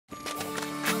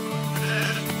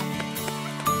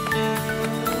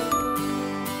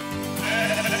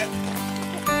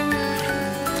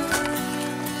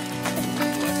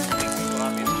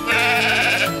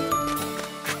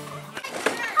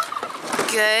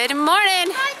Good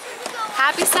morning.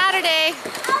 Happy Saturday.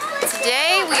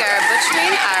 Today we are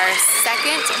butchering our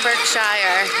second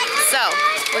Berkshire. So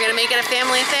we're gonna make it a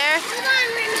family affair.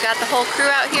 We've got the whole crew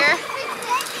out here.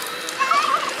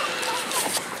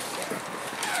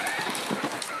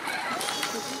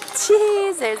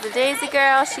 Jeez, there's the Daisy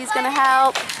girl. She's gonna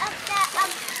help.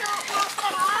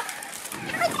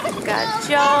 Got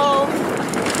Joe.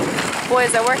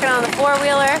 Boys are working on the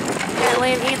four-wheeler.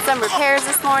 Apparently it needs some repairs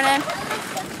this morning.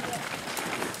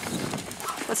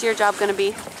 What's your job gonna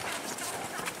be?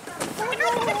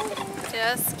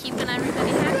 Just keeping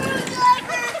everybody happy.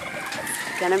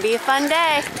 Gonna be a fun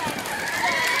day.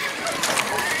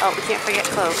 Oh, we can't forget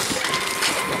Chloe.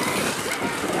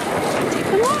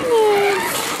 Good morning.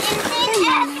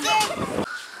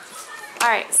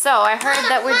 Alright, so I heard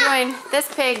that we're doing this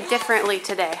pig differently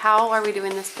today. How are we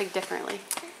doing this pig differently?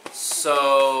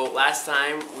 So last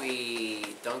time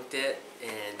we dunked it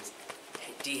and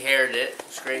de-haired it,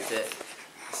 scraped it.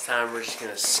 This time we're just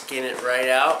going to skin it right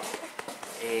out,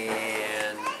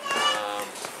 and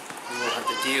we won't have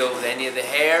to deal with any of the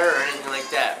hair or anything like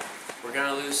that. We're going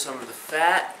to lose some of the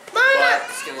fat, but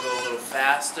it's going to go a little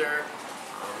faster.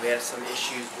 We had some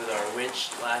issues with our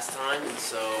winch last time, and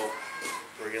so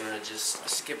we're going to just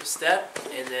skip a step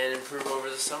and then improve over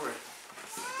the summer.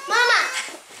 Mama!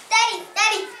 Daddy!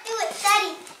 Daddy! Do it!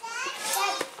 Daddy!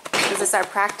 Daddy! Is this our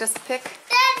practice pick?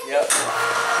 Daddy! Yep.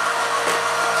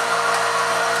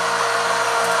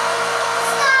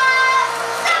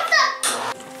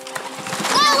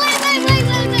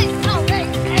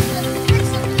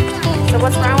 So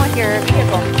what's wrong with your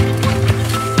vehicle?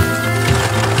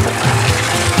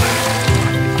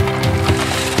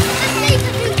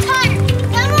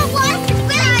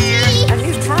 A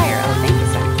new tire. Oh, thank you,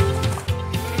 sir.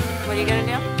 What are you gonna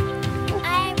do?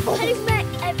 I'm putting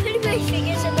my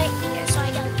fingers in my ear so I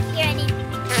don't hear any.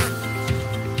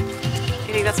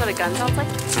 You think that's what a gun sounds like?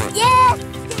 Yeah!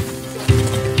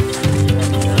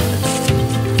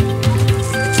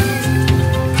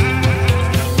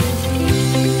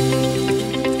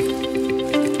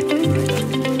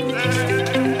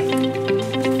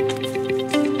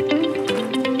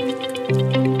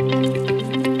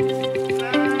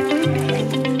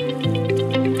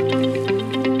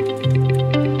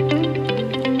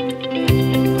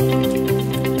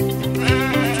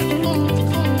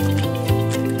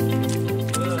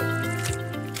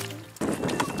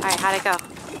 How'd it go?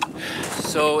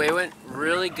 So it went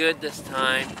really good this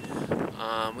time.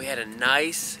 We had a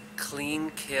nice, clean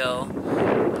kill.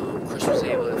 Chris was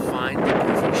able to find the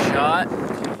perfect shot,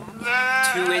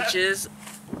 2 inches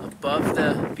above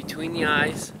between the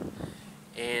eyes,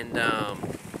 and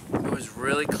it was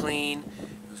really clean.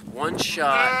 It was one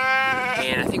shot,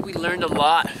 and I think we learned a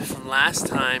lot from last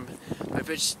time by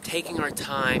just taking our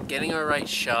time, getting our right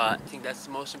shot. I think that's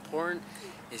the most important.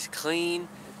 Is clean.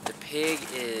 The pig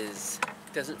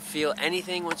doesn't feel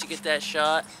anything once you get that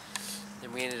shot.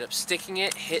 Then we ended up sticking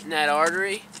it, hitting that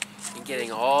artery, and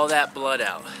getting all that blood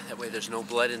out. That way there's no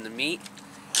blood in the meat,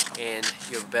 and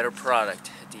you have a better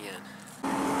product at the end.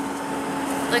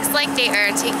 Looks like they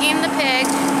are taking the pig,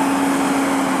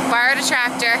 borrowed a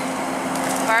tractor,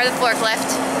 borrowed the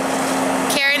forklift,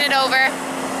 carrying it over,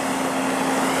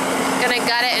 gonna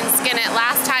gut it and skin it.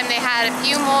 Last time they had a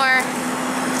few more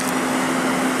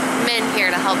men here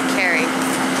to help carry.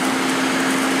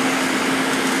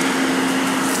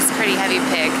 It's a pretty heavy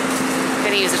pig. I'm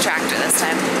gonna use a tractor this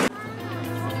time.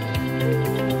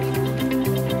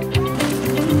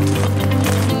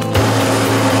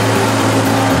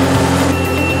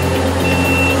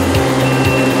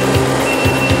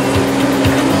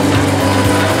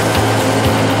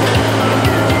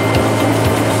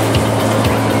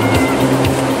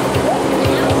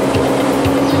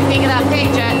 Think of that pig,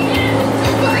 Jet.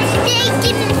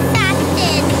 Bacon and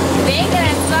sausage. Bacon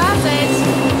and sausage.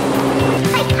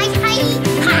 Hi, hi, hi,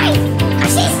 hi. I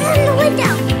see something in the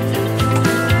window.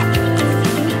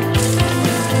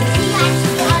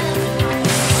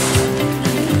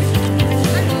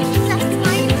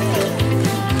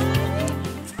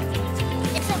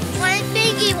 It's a one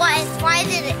biggie one. Why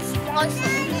did it small?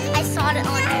 I saw it on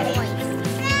Oi.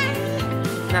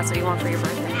 And that's what you want for your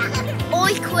birthday?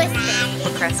 Oi Christmas.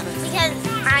 For Christmas. Because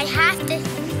I have to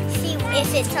see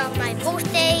if it's on my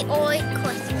birthday or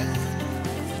Christmas.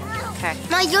 Okay.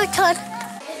 Now your turn.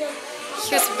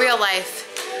 Here's real life.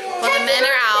 While the men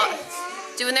are out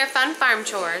doing their fun farm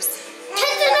chores,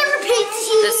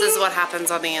 this is what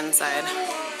happens on the inside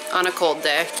on a cold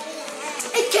day.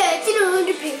 It gets it on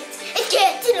the pants. It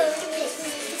gets it on the pants.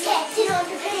 It gets it on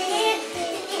the pants.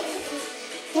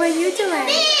 What are you doing?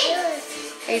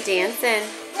 Are you dancing?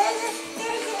 It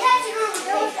gets it on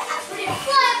the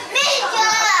pants.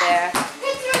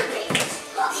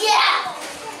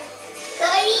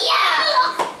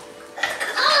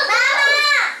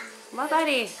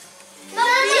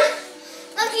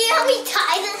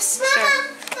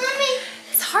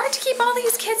 all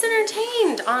these kids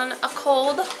entertained on a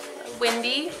cold,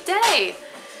 windy day.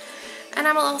 And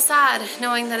I'm a little sad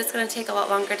knowing that it's going to take a lot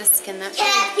longer to skin that pig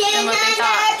than what they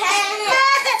thought.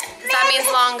 That means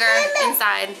longer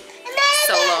inside,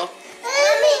 solo.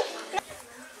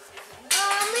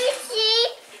 Mommy, see?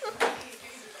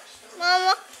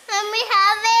 Mama, let me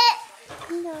have it.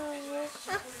 No.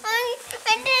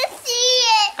 I didn't see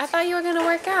it. I thought you were going to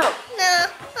work out. No,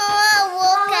 I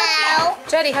want to walk out.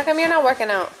 Jetty, how come you're not working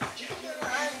out?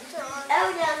 I'm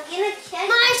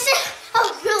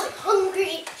really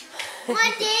hungry.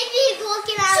 My Daisy's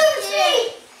looking out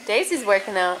today. Daisy's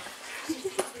working out.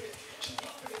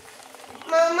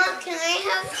 Mama, can I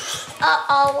have an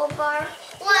olive bar?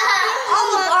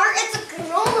 Olive bar? It's a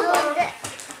granola bar.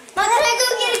 Mom, can I go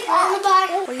get a granola bar?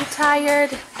 Are you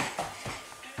tired?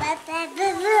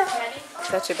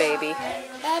 Such a baby.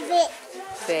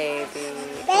 Baby.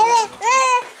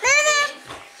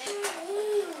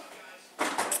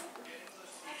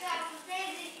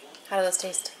 How do those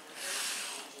taste?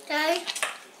 Okay.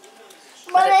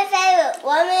 What's my favorite?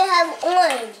 Let me have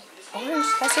orange. Orange?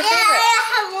 That's your Yeah, favorite? I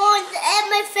have orange and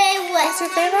my favorite. That's your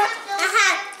favorite?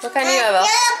 What kind do you have, El?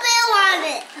 Yellow bill on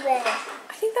it.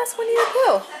 I think that's Winnie the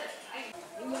Pooh.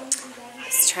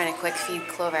 Just trying to quick feed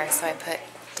Clover, so I put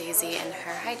Daisy in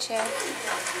her high chair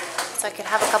so I could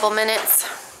have a couple minutes.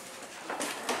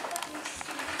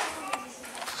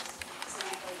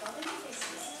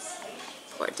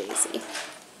 Poor Daisy.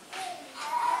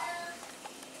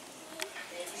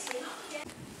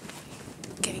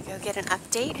 Gonna go get an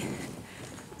update.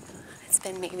 It's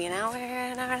been maybe an hour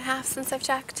and a half since I've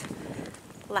checked.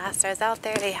 Last I was out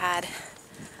there, they had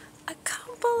a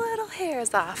couple little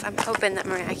hairs off. I'm hoping that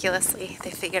miraculously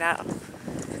they figured out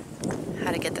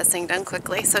how to get this thing done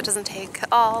quickly so it doesn't take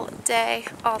all day,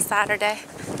 all Saturday.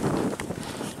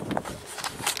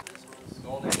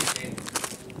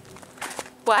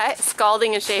 What?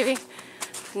 Scalding and shaving?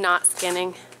 Not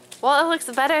skinning. Well, it looks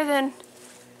better than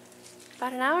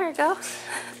about an hour ago.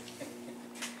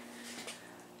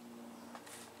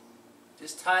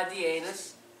 Just tied the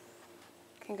anus.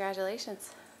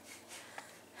 Congratulations.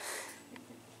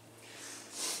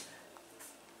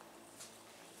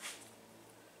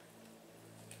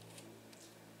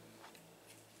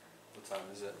 What time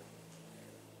is it?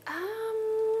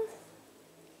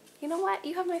 You know what?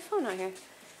 You have my phone on here.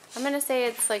 I'm gonna say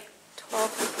it's like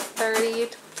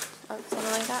 12:30,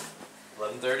 something like that.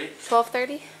 11:30?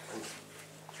 12:30?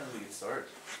 When do we get started?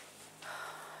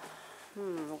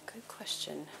 Good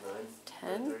question. 9?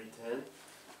 10? 10?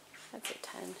 I'd say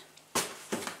 10.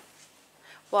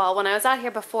 Well, when I was out here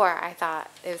before, I thought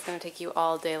it was going to take you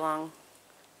all day long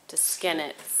to skin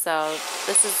it. So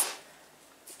this is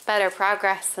better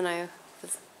progress than I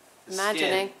was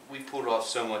imagining. Skin, we pulled off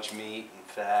so much meat and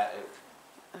fat.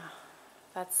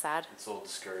 That's sad. It's a little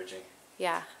discouraging.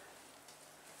 Yeah.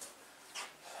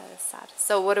 That is sad.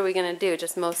 So what are we going to do?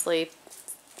 Just mostly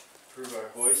Prove our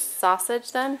hoist.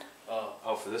 sausage then?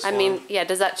 Oh, for this I one? mean, yeah,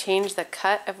 does that change the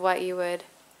cut of what you would?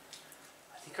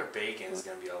 I think our bacon is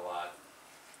going to be a lot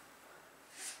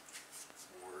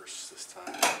worse this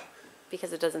time.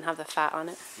 Because it doesn't have the fat on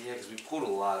it? Yeah, because we pulled a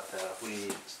lot of fat off. What do you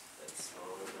need? That smell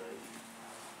of it.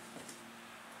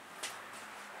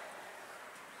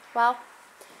 Well,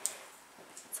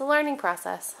 it's a learning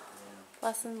process.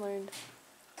 Lesson learned.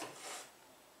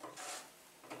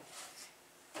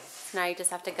 Now you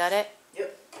just have to gut it,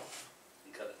 Yep.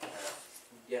 You cut it in half.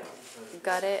 Yeah.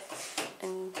 gut it,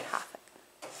 and half it.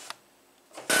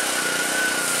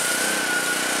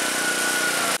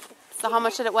 So how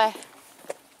much did it weigh?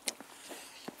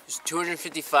 It's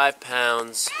 255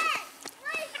 pounds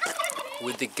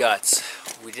with the guts.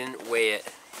 We didn't weigh it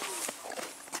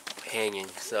hanging,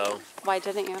 so Why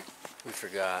didn't you? we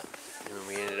forgot. And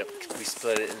we ended up, we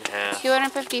split it in half.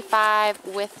 255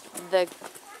 with the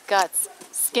guts,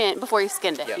 skin, before you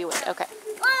skinned it, Yep. you would, okay.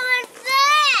 What's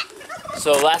that?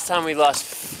 So last time we lost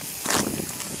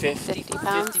 50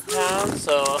 pounds. pounds,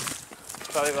 so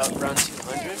probably about around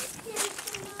 200.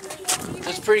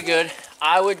 It's pretty good.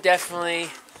 I would definitely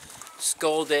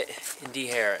scold it and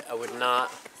dehair it. I would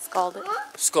not Scald it.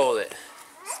 scold it.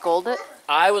 Scold it?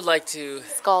 I would like to,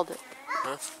 Scald it.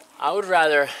 I would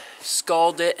rather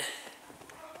scald it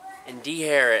and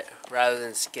dehair it rather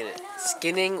than skin it.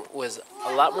 Skinning was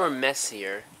a lot more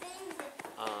messier.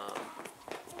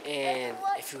 And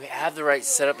if you have the right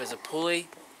setup as a pulley,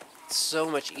 it's so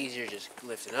much easier just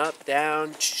lifting up,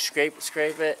 down, scrape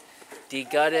it,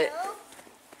 de-gut it,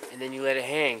 and then you let it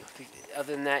hang.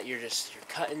 Other than that, you're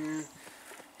cutting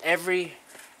every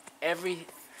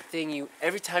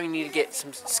time you need to get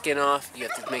some skin off, you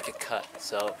have to make a cut.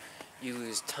 So you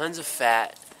lose tons of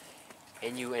fat,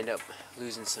 and you end up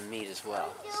losing some meat as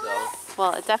well. So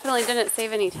Well, it definitely didn't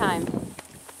save any time,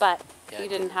 but Yeah, you it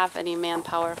didn't have any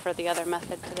manpower for the other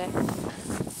method today.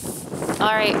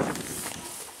 All right,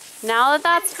 now that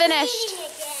that's finished,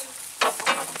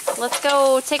 let's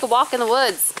go take a walk in the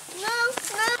woods.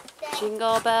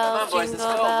 Jingle come bells, on, boys, jingle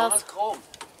let's go. bells. Mama's cold.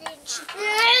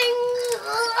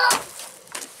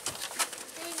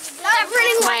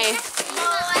 My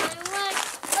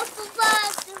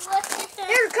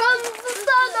Here comes the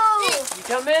tunnel. You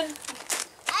come in?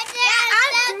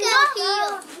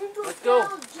 Let's go.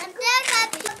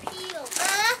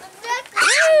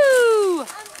 Woo!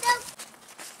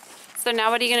 So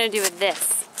now what are you gonna do with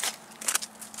this?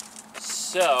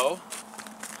 So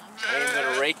I'm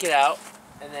gonna rake it out,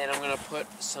 and then I'm gonna put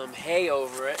some hay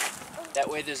over it. That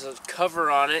way there's a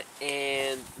cover on it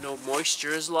and no moisture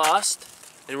is lost.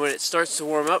 And when it starts to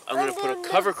warm up, I'm gonna put a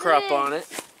cover crop on it,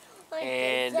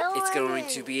 and it's going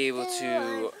to be able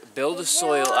to build the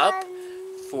soil up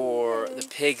for the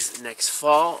pigs next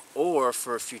fall or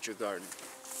for a future garden.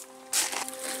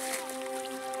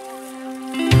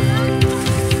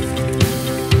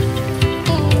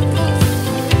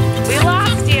 We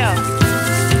lost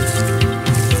you.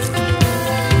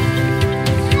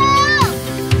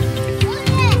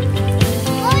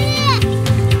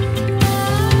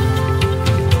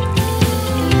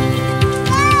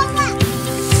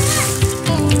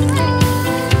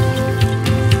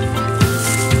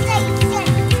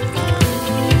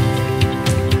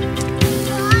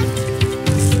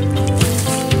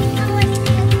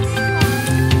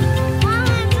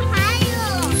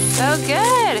 So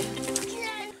good.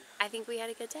 I think we had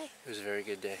a good day. It was a very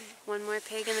good day. One more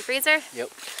pig in the freezer. Yep.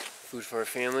 Food for our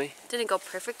family. Didn't go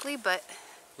perfectly, but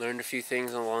Learned a few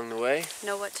things along the way.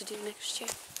 know what to do next year.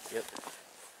 Yep.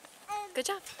 Good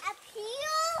job.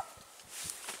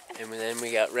 And then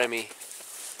we got Remy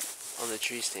on the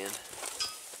tree stand.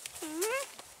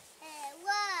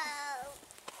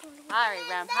 All right,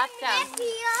 Ram, hop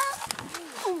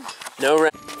down. No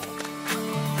Remy.